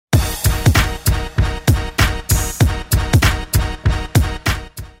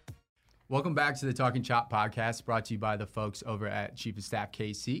Welcome back to the Talking Chop podcast, brought to you by the folks over at Chief of Staff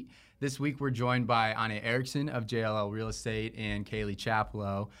KC. This week, we're joined by Ane Erickson of JLL Real Estate and Kaylee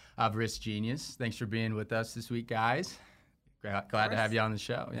Chaplow of Risk Genius. Thanks for being with us this week, guys. Glad to have you on the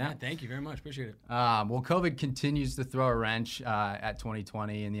show. Yeah, thank you very much. Appreciate it. Well, COVID continues to throw a wrench at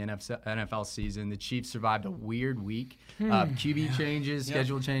 2020 in the NFL season. The Chiefs survived a weird week. QB changes,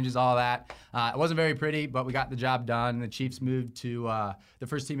 schedule changes, all that. It wasn't very pretty, but we got the job done. The Chiefs moved to the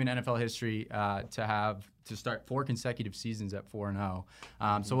first team in NFL history to start 4 consecutive seasons at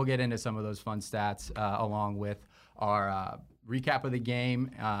 4-0. So we'll get into some of those fun stats along with our recap of the game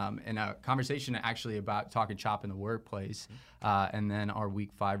and a conversation actually about talking chop in the workplace, and then our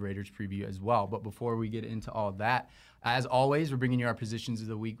Week 5 Raiders preview as well. But before we get into all that, as always, we're bringing you our Positions of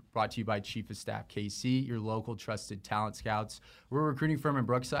the Week, brought to you by Chief of Staff KC, your local trusted talent scouts. We're a recruiting firm in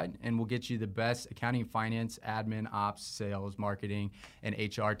Brookside, and we'll get you the best accounting, finance, admin, ops, sales, marketing, and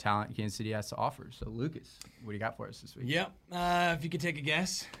HR talent Kansas City has to offer. So, Lucas, what do you got for us this week? Yep. If you could take a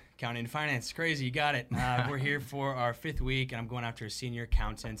guess. Accounting and finance, crazy, you got it. We're here for our 5th week, and I'm going after a senior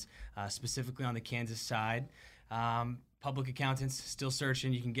accountant, specifically on the Kansas side. Public accountants, still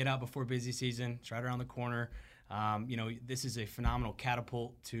searching. You can get out before busy season. It's right around the corner. This is a phenomenal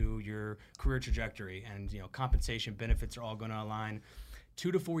catapult to your career trajectory, and compensation, benefits are all going to align.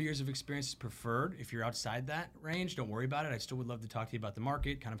 2 to 4 years of experience is preferred. If you're outside that range, don't worry about it. I still would love to talk to you about the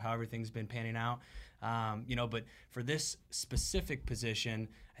market, kind of how everything's been panning out. But for this specific position,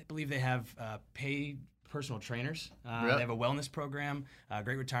 I believe they have paid personal trainers. They have a wellness program,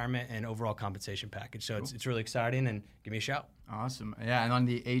 great retirement, and overall compensation package. So it's really exciting, and give me a shout. Awesome. Yeah, and on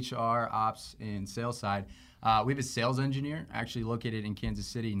the HR, ops, and sales side, we have a sales engineer actually located in Kansas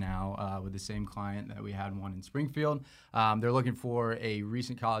City now with the same client that we had one in Springfield. They're looking for a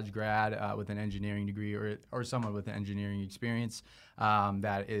recent college grad with an engineering degree or someone with an engineering experience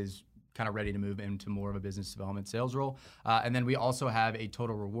that is kind of ready to move into more of a business development sales role. And then we also have a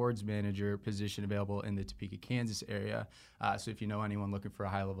total rewards manager position available in the Topeka, Kansas area. So if you know anyone looking for a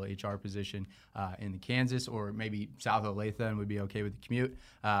high-level HR position in the Kansas or maybe south of Olathe and would be okay with the commute,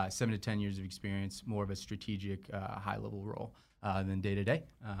 7 to 10 years of experience, more of a strategic high-level role than day-to-day.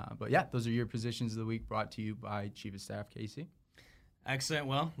 But yeah, those are your Positions of the Week, brought to you by Chief of Staff KC. Excellent.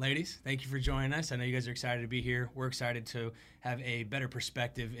 Well, ladies, thank you for joining us. I know you guys are excited to be here. We're excited to have a better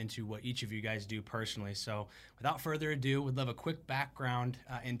perspective into what each of you guys do personally. So without further ado, we'd love a quick background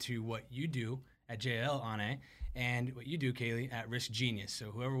into what you do at JL, Ane, and what you do, Kaylee, at Risk Genius. So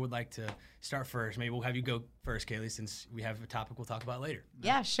whoever would like to start first, maybe we'll have you go first, Kaylee, since we have a topic we'll talk about later.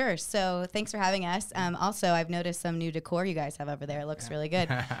 Yeah, sure. So thanks for having us. Also, I've noticed some new decor you guys have over there. It looks really good.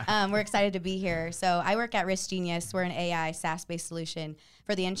 We're excited to be here. So I work at Risk Genius. We're an AI SaaS-based solution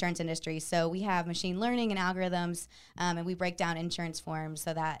for the insurance industry. So we have machine learning and algorithms, and we break down insurance forms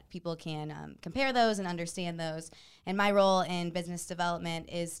so that people can compare those and understand those. And my role in business development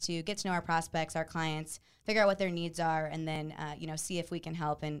is to get to know our prospects, our clients, figure out what their needs are, and then see if we can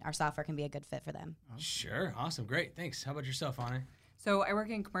help and our software can be a good fit for them. Sure. Awesome. Great. Thanks. How about yourself, Ane? So I work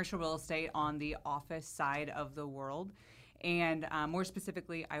in commercial real estate on the office side of the world. And more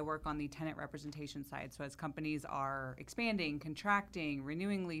specifically, I work on the tenant representation side. So as companies are expanding, contracting,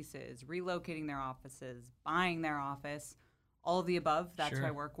 renewing leases, relocating their offices, buying their office, all of the above, that's who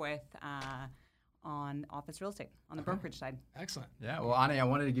I work with on office real estate, on the brokerage side. Excellent. Yeah, well, Ane, I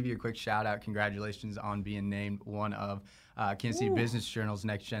wanted to give you a quick shout out. Congratulations on being named one of Kansas City Business Journal's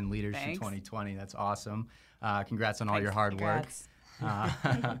Next Gen Leaders for 2020. That's awesome. Congrats on all your hard work.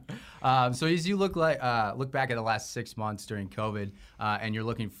 So as you look back at the last 6 months during COVID, and you're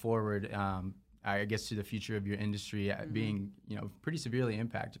looking forward, I guess, to the future of your industry being, pretty severely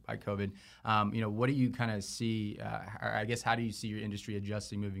impacted by COVID. What do you kind of see, or I guess, how do you see your industry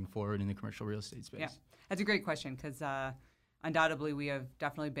adjusting moving forward in the commercial real estate space? Yeah, that's a great question because undoubtedly we have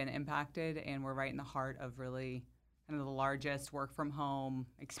definitely been impacted, and we're right in the heart of really kind of the largest work from home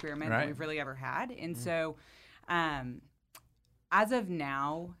experiment that we've really ever had. And so as of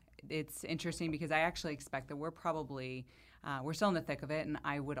now, it's interesting because I actually expect that we're probably we're still in the thick of it, and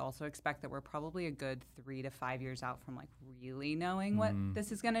I would also expect that we're probably a good 3 to 5 years out from really knowing what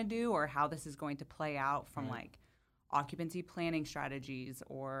this is going to do or how this is going to play out from occupancy planning strategies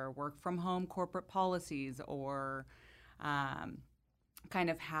or work from home corporate policies or kind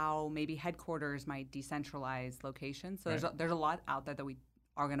of how maybe headquarters might decentralize locations. So there's a lot out there that we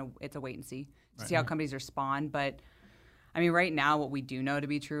are going to, it's a wait and see to see how companies respond. But I mean, right now, what we do know to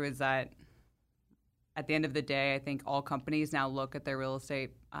be true is that at the end of the day, I think all companies now look at their real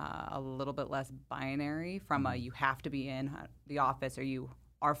estate a little bit less binary from a you have to be in the office or you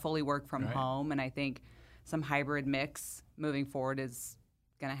are fully work from home. And I think some hybrid mix moving forward is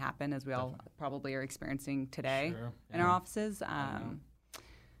going to happen, as we all probably are experiencing today Sure, in our offices.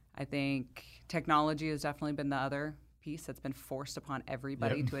 I think technology has definitely been the other piece that's been forced upon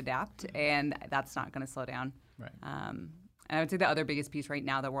everybody to adapt, and that's not going to slow down. Right. And I would say the other biggest piece right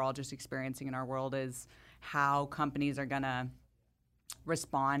now that we're all just experiencing in our world is how companies are going to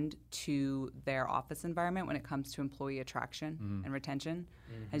respond to their office environment when it comes to employee attraction and retention.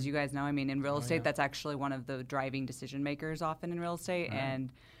 As you guys know, I mean, in real estate, that's actually one of the driving decision makers often in real estate, and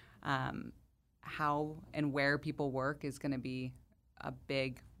how and where people work is going to be a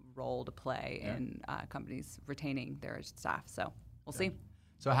big role to play in companies retaining their staff. So we'll see.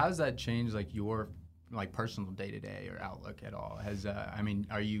 So how does that change like your like personal day-to-day or outlook at all? Has I mean,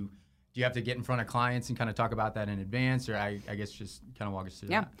 do you have to get in front of clients and kind of talk about that in advance, or I guess just kind of walk us through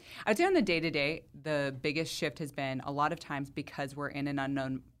that? I'd say on the day-to-day, the biggest shift has been a lot of times because we're in an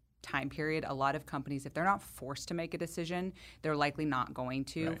unknown time period, a lot of companies, if they're not forced to make a decision, they're likely not going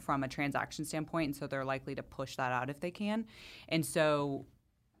to from a transaction standpoint, and so they're likely to push that out if they can. And so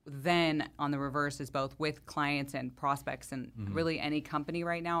then on the reverse is both with clients and prospects and really any company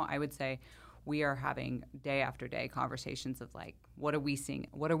right now, I would say we are having day after day conversations of like, what are we seeing?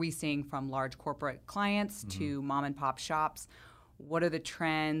 What are we seeing from large corporate clients to mom and pop shops? What are the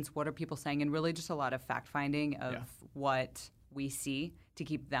trends? What are people saying? And really just a lot of fact finding of what we see to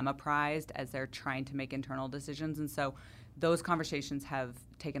keep them apprised as they're trying to make internal decisions. And so those conversations have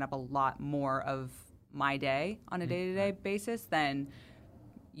taken up a lot more of my day on a day-to-day basis than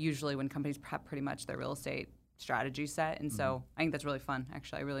usually when companies have pretty much their real estate strategy set. And so I think that's really fun,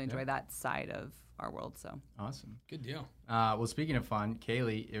 actually. I really enjoy that side of our world. So awesome. Good deal. Well, speaking of fun,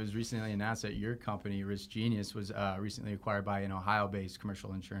 Kaylee, it was recently announced that your company, Risk Genius, was recently acquired by an Ohio-based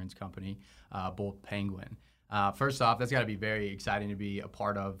commercial insurance company, Bold Penguin. First off, that's got to be very exciting to be a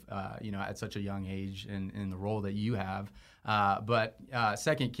part of, at such a young age and in the role that you have. But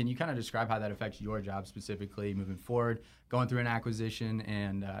second, can you kind of describe how that affects your job specifically moving forward, going through an acquisition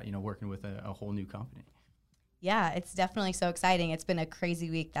and, working with a whole new company? Yeah, it's definitely so exciting. It's been a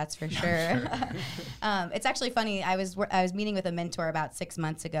crazy week, that's for sure. It's actually funny. I was meeting with a mentor about 6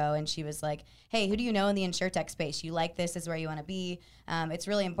 months ago, and she was like, hey, who do you know in the insurtech space? You like this is where you want to be. It's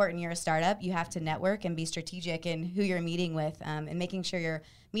really important. You're a startup. You have to network and be strategic in who you're meeting with and making sure you're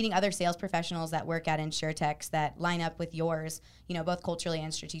meeting other sales professionals that work at insurtechs that line up with yours, both culturally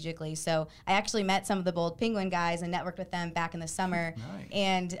and strategically. So I actually met some of the Bold Penguin guys and networked with them back in the summer. Nice.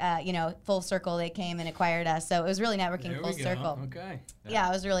 And, full circle, they came and acquired us. So it was really networking full circle. Okay. Yeah,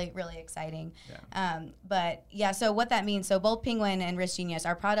 it was really, really exciting. Yeah. So what that means, so Bold Penguin and Risk Genius,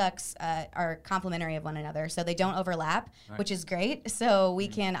 our products are complementary of one another. So they don't overlap, which is great. So we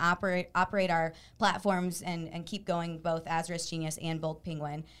can operate our platforms and keep going both as Risk Genius and Bold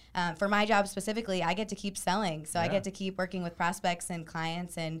Penguin. For my job specifically, I get to keep selling. So I get to keep working with prospects and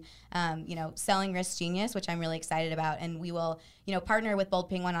clients and, selling Risk Genius, which I'm really excited about. And we will, partner with Bold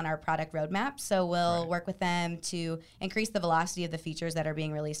Penguin on our product roadmap. So we'll work with them to increase the velocity of the features that are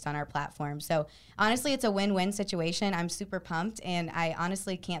being released on our platform. So honestly, it's a win-win situation. I'm super pumped, and I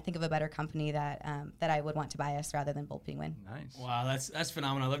honestly can't think of a better company that I would want to buy us rather than Bold Penguin. Nice. Wow, that's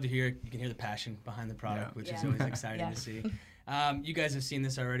phenomenal. I love to hear. You can hear the passion behind the product, which is always exciting to see. You guys have seen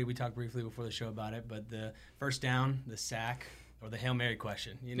this already. We talked briefly before the show about it, but the first down, the sack, or the Hail Mary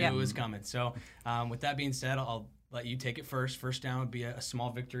question, you knew it was coming. So with that being said, I'll let you take it first. First down would be a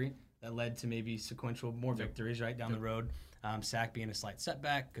small victory that led to maybe sequential more victories right down the road. Sack being a slight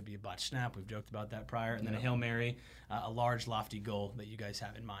setback, could be a botched snap. We've joked about that prior. And then a Hail Mary, a large, lofty goal that you guys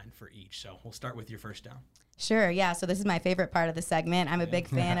have in mind for each. So we'll start with your first down. Sure, yeah. So this is my favorite part of the segment. I'm a big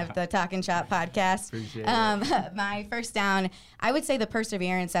fan of the Talkin' Shop podcast. Appreciate it. My first down, I would say the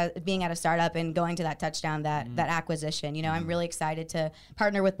perseverance at being at a startup and going to that touchdown, that acquisition. I'm really excited to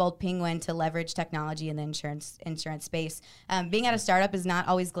partner with Bold Penguin to leverage technology in the insurance space. Being at a startup is not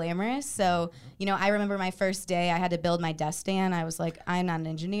always glamorous. So, I remember my first day, I had to build my desk stand. I was like, I'm not an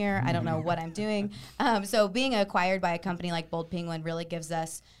engineer. I don't know what I'm doing. So being acquired by a company like Bold Penguin really gives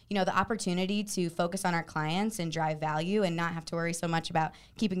us, the opportunity to focus on our clients and drive value and not have to worry so much about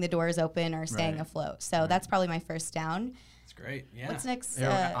keeping the doors open or staying afloat. So that's probably my first down. That's great. Yeah. What's next?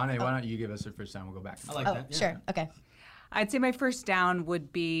 Ane, why don't you give us your first down? We'll go back. I like that. Yeah. Sure. Okay. I'd say my first down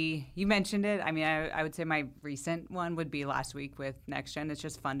would be, you mentioned it. I mean, I would say my recent one would be last week with NextGen. It's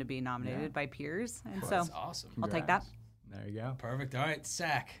just fun to be nominated by peers. And so That's awesome. I'll take that. There you go. Perfect. All right,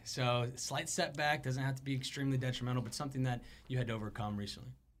 sack. So slight setback, doesn't have to be extremely detrimental, but something that you had to overcome recently.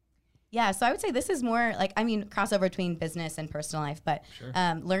 Yeah, so I would say this is more like, I mean, crossover between business and personal life, but Sure.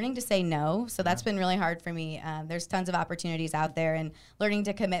 learning to say no. So that's been really hard for me. There's tons of opportunities out there, and learning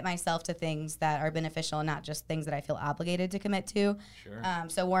to commit myself to things that are beneficial and not just things that I feel obligated to commit to. Sure.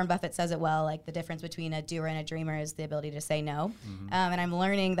 So Warren Buffett says it well, like the difference between a doer and a dreamer is the ability to say no. And I'm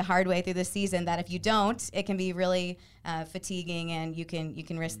learning the hard way through this season that if you don't, it can be really fatiguing, and you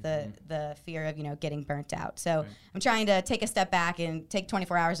can risk the fear of, getting burnt out. So I'm trying to take a step back and take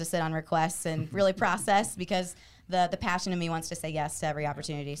 24 hours to sit on requests and really process, because the passion in me wants to say yes to every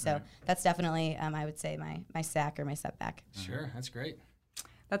opportunity. So that's definitely, I would say, my sack or my setback. Sure, that's great.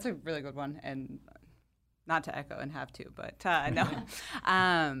 That's a really good one, and not to echo and have to, but no.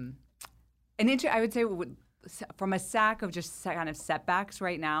 I would say from a sack of just kind of setbacks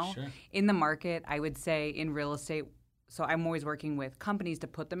right now in the market, I would say in real estate. So I'm always working with companies to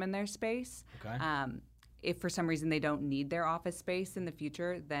put them in their space. Okay. If for some reason they don't need their office space in the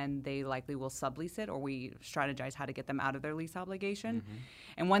future, then they likely will sublease it, or we strategize how to get them out of their lease obligation.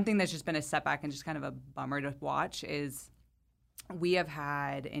 And one thing that's just been a setback and just kind of a bummer to watch is we have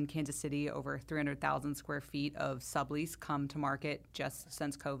had in Kansas City over 300,000 square feet of sublease come to market just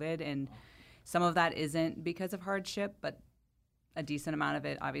since COVID. And some of that isn't because of hardship, but a decent amount of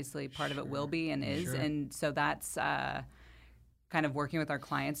it, obviously, part of it will be and is. And so that's kind of working with our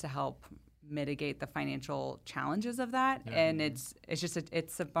clients to help mitigate the financial challenges of that. And it's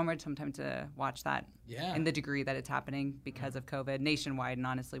a bummer sometimes to watch that in the degree that it's happening because of COVID nationwide. And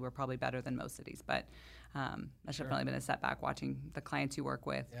honestly, we're probably better than most cities, but that's definitely been a setback watching the clients you work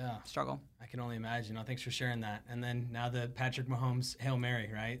with struggle. I can only imagine. Oh, thanks for sharing that. And then now the Patrick Mahomes Hail Mary,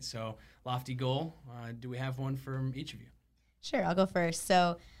 right? So lofty goal. Do we have one from each of you? Sure, I'll go first.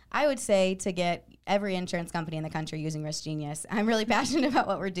 So I would say to get every insurance company in the country using Risk Genius. I'm really passionate about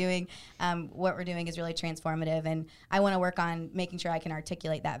what we're doing. What we're doing is really transformative, and I want to work on making sure I can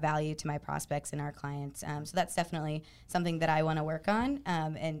articulate that value to my prospects and our clients. So that's definitely something that I want to work on,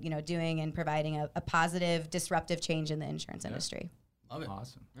 and doing and providing a positive, disruptive change in the insurance industry. Love it.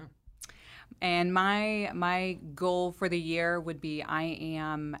 Awesome. Yeah. And my goal for the year would be I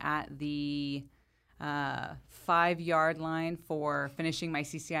am at the 5-yard line for finishing my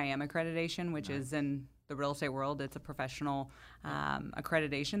CCIM accreditation, which is in the real estate world. It's a professional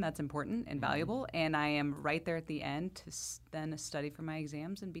accreditation that's important and valuable. And I am right there at the end to then study for my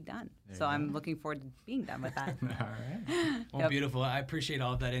exams and be done. So I'm looking forward to being done with that. All right. Well, beautiful. I appreciate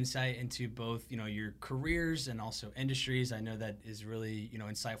all of that insight into both, your careers and also industries. I know that is really,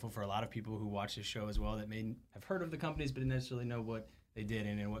 insightful for a lot of people who watch this show as well that may have heard of the companies but didn't necessarily know what they did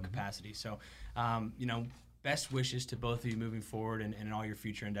and in what capacity. So, best wishes to both of you moving forward and in all your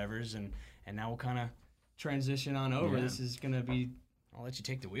future endeavors. And now we'll kind of transition on over. This is going to be, I'll let you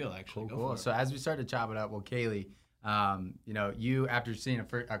take the wheel, actually. Cool. So as we start to chop it up, well, Kaylee, you, after seeing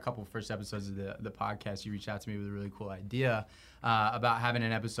a couple first episodes of the podcast, you reached out to me with a really cool idea about having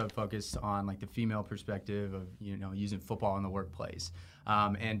an episode focused on like the female perspective of, using football in the workplace.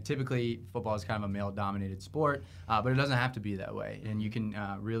 And typically football is kind of a male-dominated sport, but it doesn't have to be that way. And you can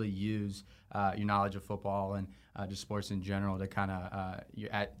really use your knowledge of football and just sports in general to kind of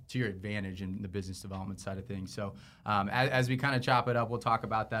to your advantage in the business development side of things. So as we kind of chop it up, we'll talk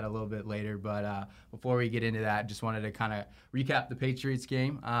about that a little bit later. But before we get into that, just wanted to kind of recap the Patriots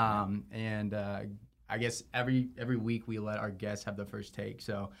game. And I guess every week we let our guests have the first take.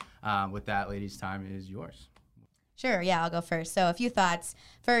 So with that, ladies, time is yours. Sure, yeah, I'll go first. So a few thoughts.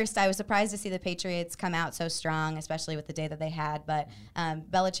 First, I was surprised to see the Patriots come out so strong, especially with the day that they had. But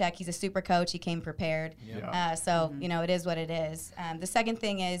Belichick, he's a super coach. He came prepared. So, it is what it is. The second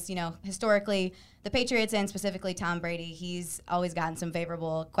thing is, historically, the Patriots and specifically Tom Brady, he's always gotten some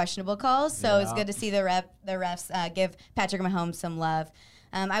favorable, questionable calls. So it's good to see the refs give Patrick Mahomes some love.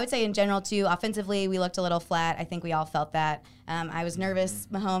 I would say in general, too, offensively, we looked a little flat. I think we all felt that. I was nervous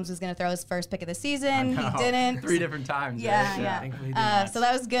Mahomes was going to throw his first pick of the season. He didn't. 3 different times. Yeah. So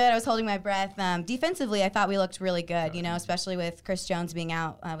that was good. I was holding my breath. Defensively, I thought we looked really good, especially with Chris Jones being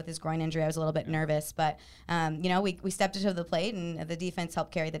out with his groin injury. I was a little bit nervous. But, we stepped into the plate, and the defense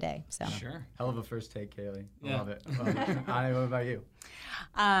helped carry the day. So. Sure. Hell of a first take, Kaylee. Love it. Ani, what about you?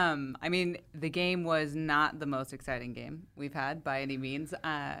 The game was not the most exciting game we've had by any means.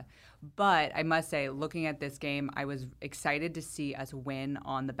 But I must say, looking at this game, I was excited to see us win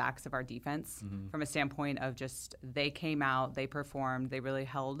on the backs of our defense from a standpoint of just they came out, they performed, they really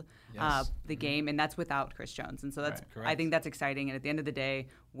held the game, and that's without Chris Jones. And so that's I think that's exciting. And at the end of the day,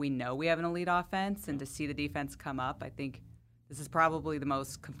 we know we have an elite offense, and to see the defense come up, I think this is probably the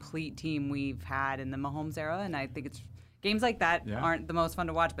most complete team we've had in the Mahomes era, and I think it's games like that aren't the most fun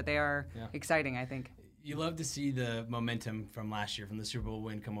to watch, but they are exciting, I think. You love to see the momentum from last year, from the Super Bowl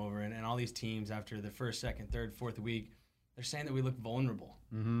win come over, and all these teams after the first, second, third, fourth week, they're saying that we look vulnerable.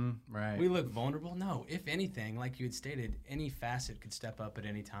 Right. We look vulnerable? No. If anything, like you had stated, any facet could step up at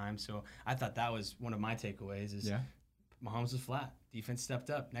any time. So I thought that was one of my takeaways is Mahomes was flat. Defense stepped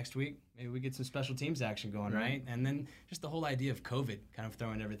up. Next week, maybe we get some special teams action going, right? And then just the whole idea of COVID kind of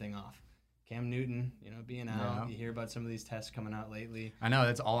throwing everything off. Cam Newton, being out. You hear about some of these tests coming out lately. I know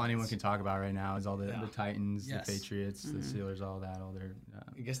that's all anyone can talk about right now is all the Titans, Yes. the Patriots, the Steelers, all that, all their.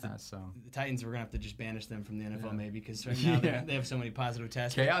 I guess tests, the Titans, we're gonna have to just banish them from the NFL maybe because right now they have so many positive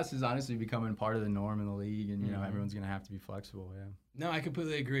tests. Chaos is honestly becoming part of the norm in the league, and everyone's gonna have to be flexible. Yeah. No, I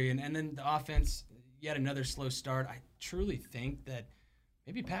completely agree. And then the offense, yet another slow start. I truly think that.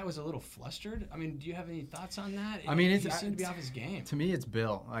 Maybe Pat was a little flustered. I mean, do you have any thoughts on that? I mean, he seemed to be off his game. To me, it's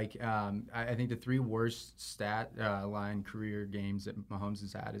Bill. Like, I think the 3 worst stat line career games that Mahomes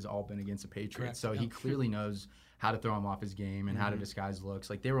has had has all been against the Patriots. Correct. So he clearly knows how to throw him off his game and how to disguise looks.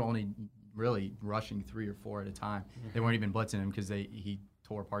 Like, they were only really rushing 3 or 4 at a time. They weren't even blitzing him because he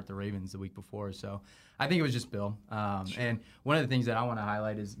tore apart the Ravens the week before. So I think it was just Bill. And one of the things that I want to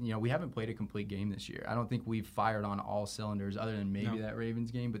highlight is, we haven't played a complete game this year. I don't think we've fired on all cylinders other than maybe that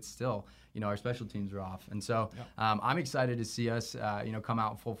Ravens game, but still, our special teams are off. And so I'm excited to see us, come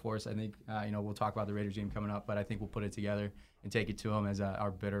out in full force. I think, we'll talk about the Raiders game coming up, but I think we'll put it together and take it to them as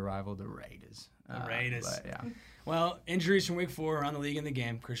our bitter rival, the Raiders. The Raiders. But, yeah. Well, injuries from week 4 around the league in the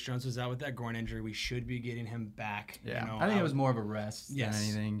game. Chris Jones was out with that groin injury. We should be getting him back. Yeah, I think it was more of a rest than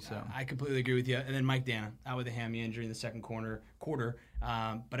anything. So I completely agree with you. And then Mike Dana out with a hammy injury in the second quarter.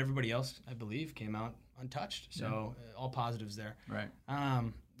 But everybody else, I believe, came out untouched. So all positives there. Right.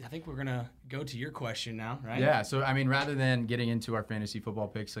 I think we're going to go to your question now, right? Yeah, so, rather than getting into our fantasy football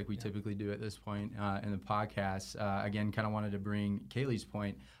picks like we typically do at this point in the podcast, again, kind of wanted to bring Kaylee's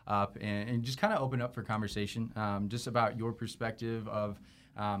point up and just kind of open up for conversation just about your perspective of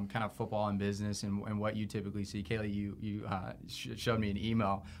kind of football and business and what you typically see. Kaylee, you showed me an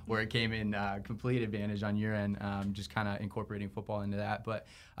email where it came in complete advantage on your end, just kind of incorporating football into that. But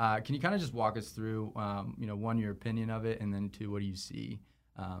can you kind of just walk us through, 1, your opinion of it, and then 2, what do you see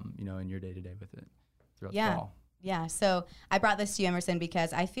in your day-to-day with it throughout the fall? Yeah, so I brought this to you, Emerson,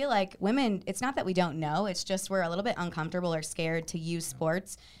 because I feel like women, it's not that we don't know, it's just we're a little bit uncomfortable or scared to use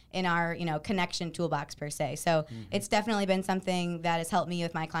sports in our, connection toolbox per se. So it's definitely been something that has helped me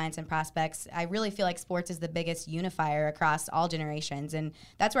with my clients and prospects. I really feel like sports is the biggest unifier across all generations. And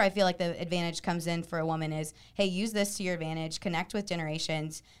that's where I feel like the advantage comes in for a woman is, hey, use this to your advantage, connect with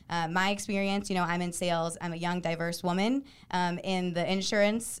generations. My experience, I'm in sales. I'm a young, diverse woman in the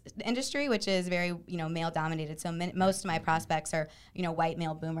insurance industry, which is very, male dominated. So most of my prospects are, white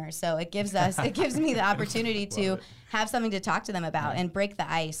male boomers. So it gives me the opportunity to have something to talk to them about and break the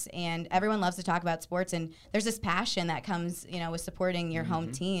ice. And everyone loves to talk about sports, and there's this passion that comes, with supporting your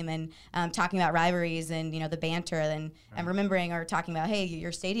home team and talking about rivalries and, the banter and remembering or talking about, hey,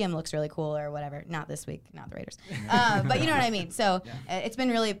 your stadium looks really cool or whatever. Not this week, not the Raiders. But you know what I mean? So it's been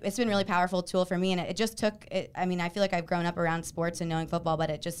really powerful tool for me. And it just took, I feel like I've grown up around sports and knowing football, but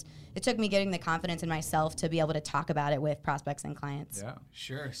it took me getting the confidence in myself to be able to talk about it with prospects and clients. Yeah,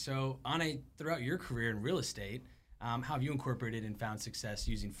 sure. So throughout your career in real estate, how have you incorporated and found success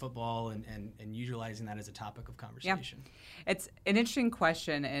using football and utilizing that as a topic of conversation? Yeah. It's an interesting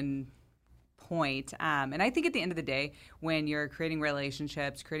question and point. And I think at the end of the day, when you're creating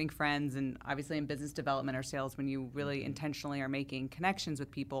relationships, creating friends, and obviously in business development or sales, when you really intentionally are making connections with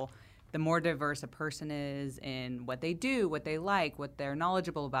people, the more diverse a person is in what they do, what they like, what they're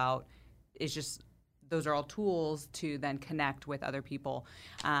knowledgeable about, is just those are all tools to then connect with other people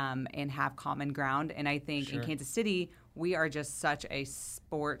and have common ground. And I think in Kansas City, we are just such a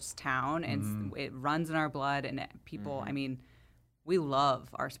sports town, and it runs in our blood. And people, we love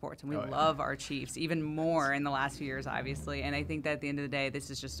our sports, and we love our Chiefs even more in the last few years, obviously. And I think that at the end of the day, this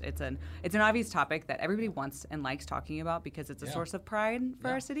is just it's an obvious topic that everybody wants and likes talking about because it's a source of pride for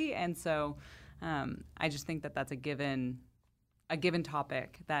our city. And so I just think that that's a given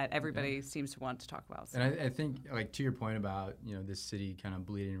topic that everybody seems to want to talk about. So. And I think, like, to your point about, this city kind of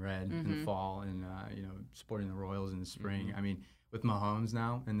bleeding red in the fall and, supporting the Royals in the spring. With Mahomes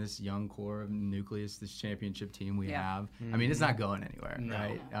now and this young core of nucleus, this championship team we have, it's not going anywhere,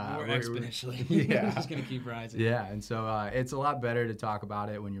 right? We're exponentially. It's just going to keep rising. Yeah, and so it's a lot better to talk about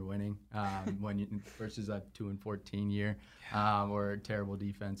it when you're winning versus a 2-14 year or terrible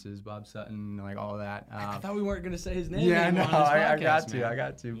defenses, Bob Sutton, like all of that. I thought we weren't going to say his name. Yeah, no, I got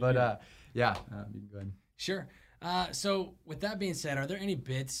to. But you can go ahead. Sure. So with that being said, are there any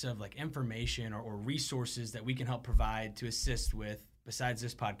bits of like information or resources that we can help provide to assist with besides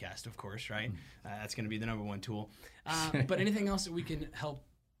this podcast, of course, right? That's going to be the number one tool. But anything else that we can help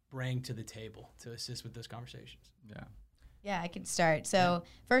bring to the table to assist with those conversations? Yeah, I can start. So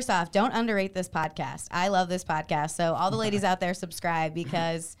first off, don't underrate this podcast. I love this podcast. So all the ladies out there, subscribe,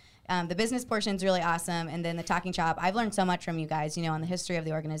 because the business portion is really awesome. And then the Talking Chop, I've learned so much from you guys, on the history of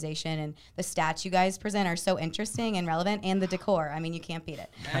the organization, and the stats you guys present are so interesting and relevant, and the decor. I mean, you can't beat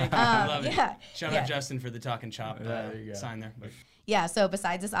it. I love it. Shout out Justin for the Talking Chop sign there. Yeah, so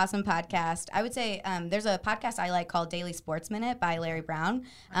besides this awesome podcast, I would say there's a podcast I like called Daily Sports Minute by Larry Brown.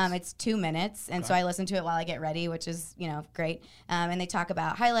 It's 2 minutes, and so I listen to it while I get ready, which is, great. And they talk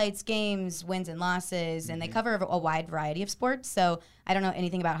about highlights, games, wins and losses, and they cover a wide variety of sports. So I don't know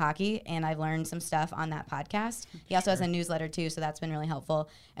anything about hockey, and I've learned some stuff on that podcast. He also has a newsletter, too, so that's been really helpful.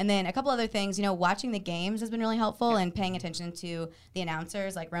 And then a couple other things, watching the games has been really helpful, and paying attention to the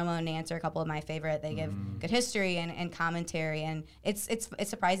announcers, like Romo and Nance are a couple of my favorite. They give good history and commentary, and it's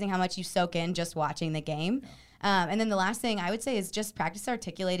surprising how much you soak in just watching the game. And then the last thing I would say is just practice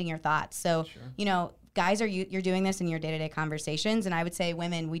articulating your thoughts. So, guys, you're doing this in your day-to-day conversations, and I would say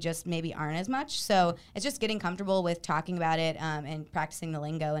women, we just maybe aren't as much. So it's just getting comfortable with talking about it and practicing the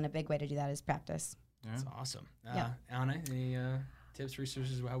lingo, and a big way to do that is practice. That's awesome. Anna, any tips,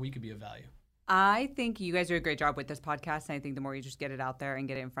 resources, how we could be of value? I think you guys do a great job with this podcast, and I think the more you just get it out there and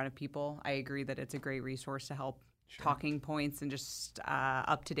get it in front of people, I agree that it's a great resource to help talking points and just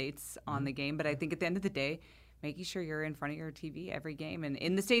up-to-dates on the game. But I think at the end of the day, making sure you're in front of your TV every game and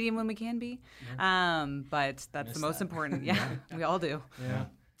in the stadium when we can be. But that's the most important. Yeah, we all do. Yeah.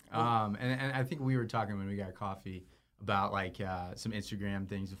 And I think we were talking when we got coffee about some Instagram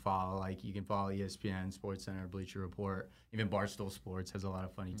things to follow. Like you can follow ESPN, SportsCenter, Bleacher Report, even Barstool Sports has a lot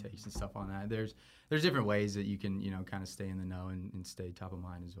of funny takes and stuff on that. There's different ways that you can kind of stay in the know and stay top of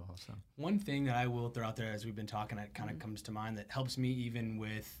mind as well. So one thing that I will throw out there as we've been talking, that kind of comes to mind that helps me even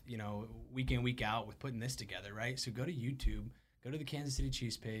with week in, week out with putting this together, right? So go to YouTube. Go to the Kansas City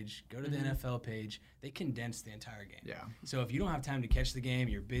Chiefs page. Go to the NFL page. They condense the entire game. Yeah. So if you don't have time to catch the game,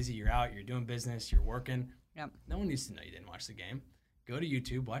 you're busy, you're out, you're doing business, you're working. Yep. No one needs to know you didn't watch the game. Go to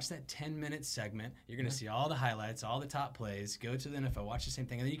YouTube, watch that 10-minute segment. You're going to see all the highlights, all the top plays. Go to the NFL, watch the same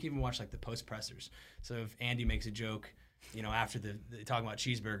thing. And then you can even watch the post pressers. So if Andy makes a joke, after the talking about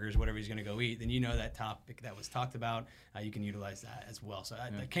cheeseburgers, whatever he's going to go eat, then that topic that was talked about, you can utilize that as well. So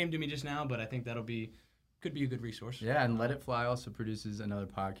that came to me just now, but I think could be a good resource. Yeah, and Let It Fly also produces another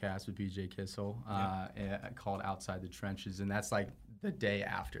podcast with BJ Kissel called Outside the Trenches, and that's the day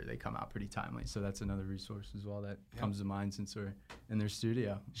after they come out, pretty timely. So that's another resource as well that comes to mind since we're in their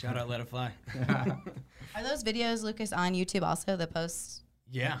studio. Shout out Let It Fly. Are those videos, Lucas, on YouTube also, the posts?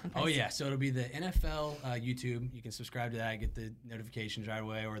 Yeah. Oh, yeah. So it'll be the NFL YouTube. You can subscribe to that, get the notifications right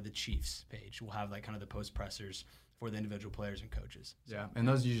away, or the Chiefs page. We'll have kind of the post pressers for the individual players and coaches. Yeah, and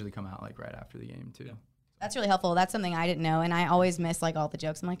those usually come out right after the game too. Yeah. That's really helpful. That's something I didn't know, and I always miss all the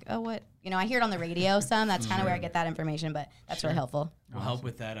jokes. I'm like, oh, what? I hear it on the radio some. That's kind of where I get that information, but that's really helpful. We'll help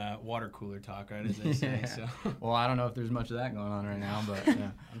with that water cooler talk, right, as they say. So. Well, I don't know if there's much of that going on right now, but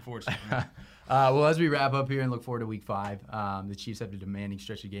yeah. Unfortunately. Well, as we wrap up here and look forward to Week 5, the Chiefs have a demanding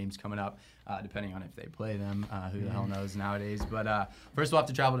stretch of games coming up, depending on if they play them. Who the hell knows nowadays? But first, we'll have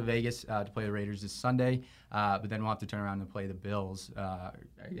to travel to Vegas to play the Raiders this Sunday, but then we'll have to turn around and play the Bills, I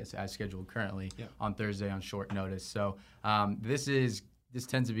guess, as scheduled currently on Thursday on short notice. So this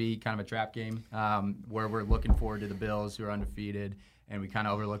tends to be kind of a trap game where we're looking forward to the Bills, who are undefeated, and we kind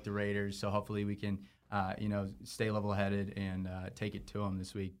of overlook the Raiders. So hopefully we can stay level-headed and take it to them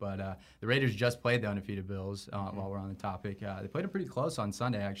this week. But the Raiders just played the undefeated Bills while we're on the topic. They played it pretty close on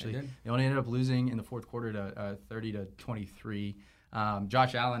Sunday, actually. They only ended up losing in the fourth quarter to 30-23.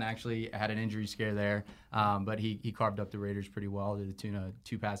 Josh Allen actually had an injury scare there, but he carved up the Raiders pretty well to the tune of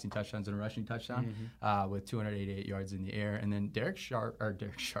 2 passing touchdowns and a rushing touchdown with 288 yards in the air. And then Derek Carr looked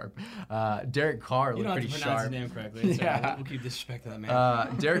pretty sharp. You don't have to pronounce his name correctly. We'll keep disrespect to that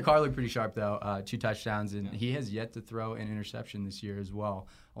man. Derek Carr looked pretty sharp, though, 2 touchdowns, and he has yet to throw an interception this year as well,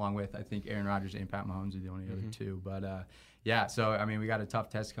 along with, I think, Aaron Rodgers and Pat Mahomes are the only other 2. But yeah, so, we got a tough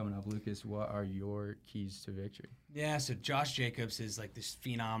test coming up. Lucas, what are your keys to victory? Yeah, so Josh Jacobs is this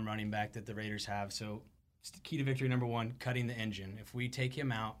phenom running back that the Raiders have. So key to victory number 1, cutting the engine. If we take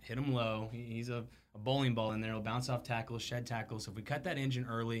him out, hit him low, he's a bowling ball in there. He'll bounce off tackles, shed tackles. So if we cut that engine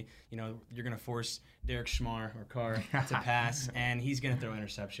early, you're going to force Derek Carr to pass, and he's going to throw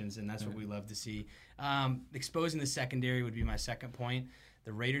interceptions, and that's what we love to see. Exposing the secondary would be my second point.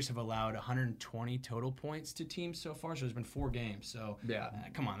 The Raiders have allowed 120 total points to teams so far, so there's been 4 games. So,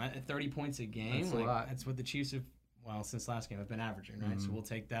 come on, 30 points a game. That's a lot. That's what the Chiefs have well, since last game, have been averaging, right? So we'll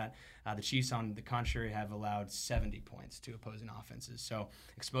take that. The Chiefs, on the contrary, have allowed 70 points to opposing offenses. So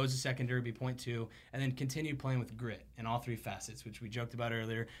expose the secondary, be 0.2, and then continue playing with grit in all three facets, which we joked about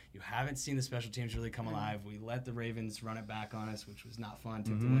earlier. You haven't seen the special teams really come alive. We let the Ravens run it back on us, which was not fun,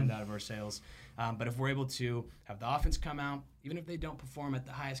 took the wind out of our sails. But if we're able to have the offense come out, even if they don't perform at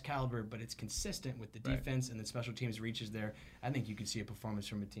the highest caliber, but it's consistent with the defense and the special teams reaches there, I think you could see a performance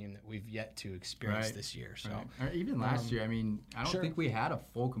from a team that we've yet to experience this year. So, or even last year, I mean, I don't think we had a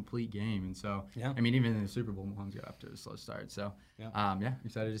full, complete game. And so, I mean, even in the Super Bowl, Mahomes got off to a slow start. So,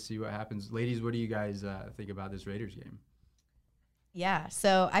 excited to see what happens. Ladies, what do you guys think about this Raiders game? Yeah,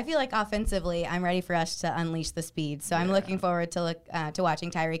 so I feel like offensively, I'm ready for us to unleash the speed. So I'm looking forward to watching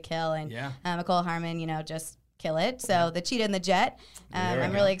Tyreek Hill and McCole Harmon, just kill it. So the cheetah and the jet,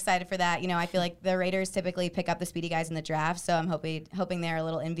 I'm really excited for that. I feel like the Raiders typically pick up the speedy guys in the draft, so I'm hoping they're a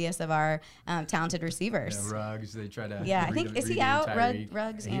little envious of our talented receivers. Yeah, Ruggs, they try to. Yeah, I think is he out?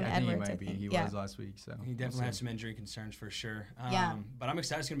 Ruggs and Edwards. I think he was last week. So he definitely had some injury concerns for sure. But I'm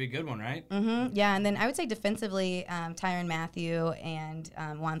excited. It's gonna be a good one, right? Yeah, and then I would say defensively, Tyrann Mathieu and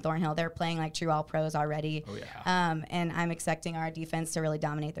Juan Thornhill, they're playing like true all pros already. Oh yeah. And I'm expecting our defense to really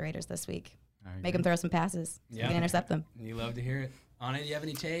dominate the Raiders this week. Make them throw some passes so we can intercept them. You love to hear it. Anna, do you have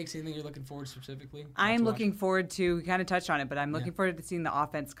any takes? Anything you're looking forward to specifically? I am looking forward to, we kind of touched on it, but I'm looking forward to seeing the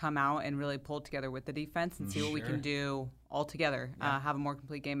offense come out and really pull together with the defense and see what we can do all together, have a more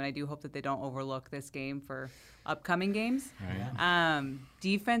complete game. And I do hope that they don't overlook this game for upcoming games.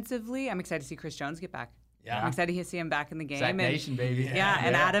 Defensively, I'm excited to see Chris Jones get back. Yeah. I'm excited to see him back in the game. Sack Nation, baby.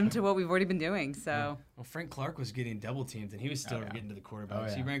 And add him to what we've already been doing. So. Well, Frank Clark was getting double teamed, and he was still getting to the quarterback.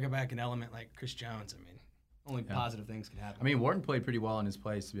 So you bring back an element like Chris Jones. I mean, only positive things can happen. I mean, Wharton played pretty well in his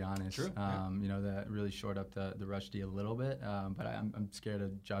place, to be honest. True. That really shored up the rush D a little bit. But I'm scared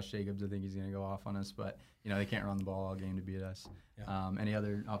of Josh Jacobs. I think he's going to go off on us. But, they can't run the ball all game to beat us. Any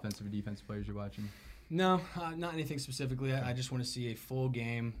other offensive or defensive players you're watching? No, not anything specifically. I just want to see a full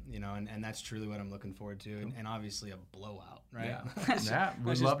game, and that's truly what I'm looking forward to. And obviously a blowout, right? Yeah,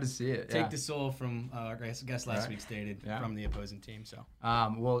 we'd love to see it. Take the soul from our guest last week stated from the opposing team. So,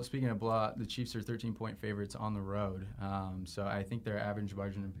 well, speaking of blowout, the Chiefs are 13-point favorites on the road. So I think their average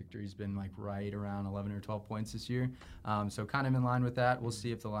margin of victory has been like right around 11 or 12 points this year. So kind of in line with that. We'll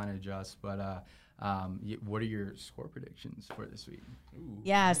see if the line adjusts, but. What are your score predictions for this week?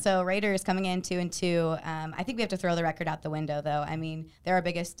 Yeah, so Raiders coming in 2-2. I think we have to throw the record out the window, though. I mean, they're our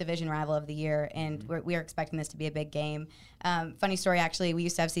biggest division rival of the year, and we are expecting this to be a big game. Funny story, actually, we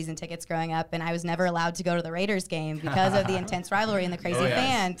used to have season tickets growing up, and I was never allowed to go to the Raiders game because of the intense rivalry and the crazy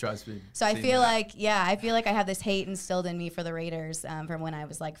fans. Trust me. So I feel like I have this hate instilled in me for the Raiders from when I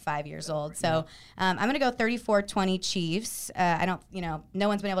was like 5 years old. So I'm going to go 34-20 Chiefs. I don't, no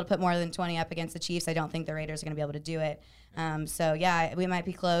one's been able to put more than 20 up against the Chiefs. I don't think the Raiders are going to be able to do it. So yeah, we might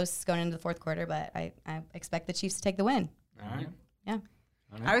be close going into the fourth quarter, but I expect the Chiefs to take the win. All right. Yeah.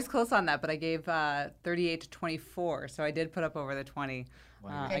 I was close on that, but I gave 38-24, so I did put up over the 20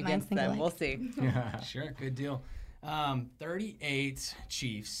 against them. We'll see. Sure, good deal. 38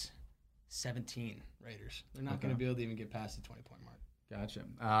 Chiefs, 17 Raiders. They're not going to be able to even get past the 20-point mark. Gotcha.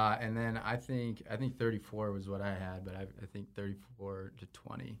 And then I think 34 was what I had, but I think 34-20.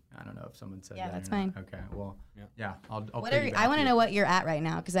 I don't know if someone said that. Yeah, that's fine. Okay. Well, I'll I want to know what you're at right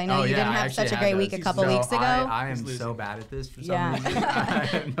now, because I know you didn't have such a great week a couple weeks ago. I am so bad at this for some reason. I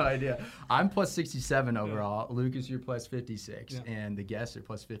have no idea. I'm plus 67 overall. Lucas, you're plus 56, and the guests are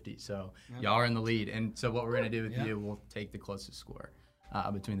plus 50. So y'all are in the lead. And so what we're gonna do with you, we'll take the closest score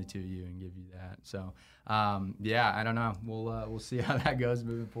between the two of you and give you that. So I don't know. We'll see how that goes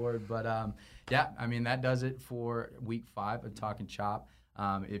moving forward. But I mean, that does it for week 5 of Talking Chop.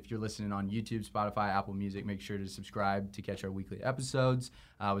 If you're listening on YouTube, Spotify, Apple Music, make sure to subscribe to catch our weekly episodes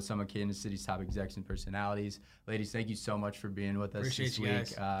with some of Kansas City's top execs and personalities. Ladies, thank you so much for being with us this week.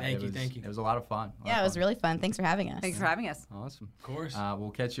 Guys. Thank you. It was a lot of fun. It was really fun. Thanks for having us. Thanks for having us. Awesome. Of course.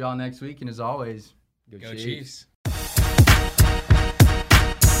 We'll catch you all next week. And as always, go Chiefs.